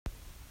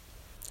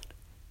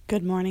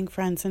Good morning,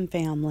 friends and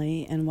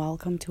family, and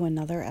welcome to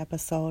another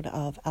episode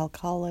of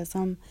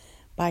Alcoholism,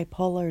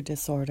 Bipolar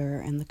Disorder,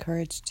 and the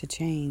Courage to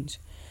Change.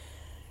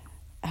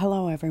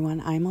 Hello, everyone.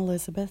 I'm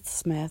Elizabeth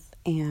Smith,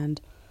 and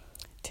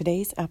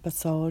today's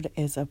episode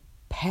is a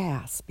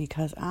pass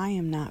because I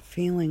am not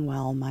feeling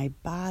well. My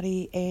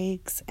body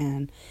aches,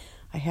 and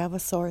I have a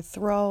sore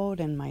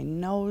throat, and my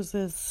nose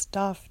is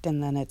stuffed,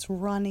 and then it's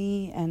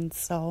runny, and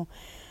so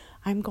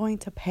I'm going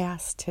to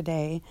pass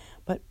today,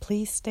 but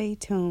please stay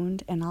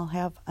tuned and I'll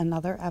have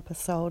another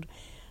episode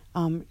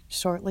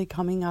shortly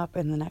coming up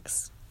in the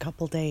next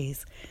couple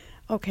days.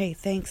 Okay,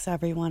 thanks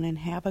everyone and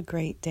have a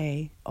great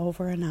day.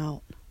 Over and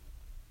out.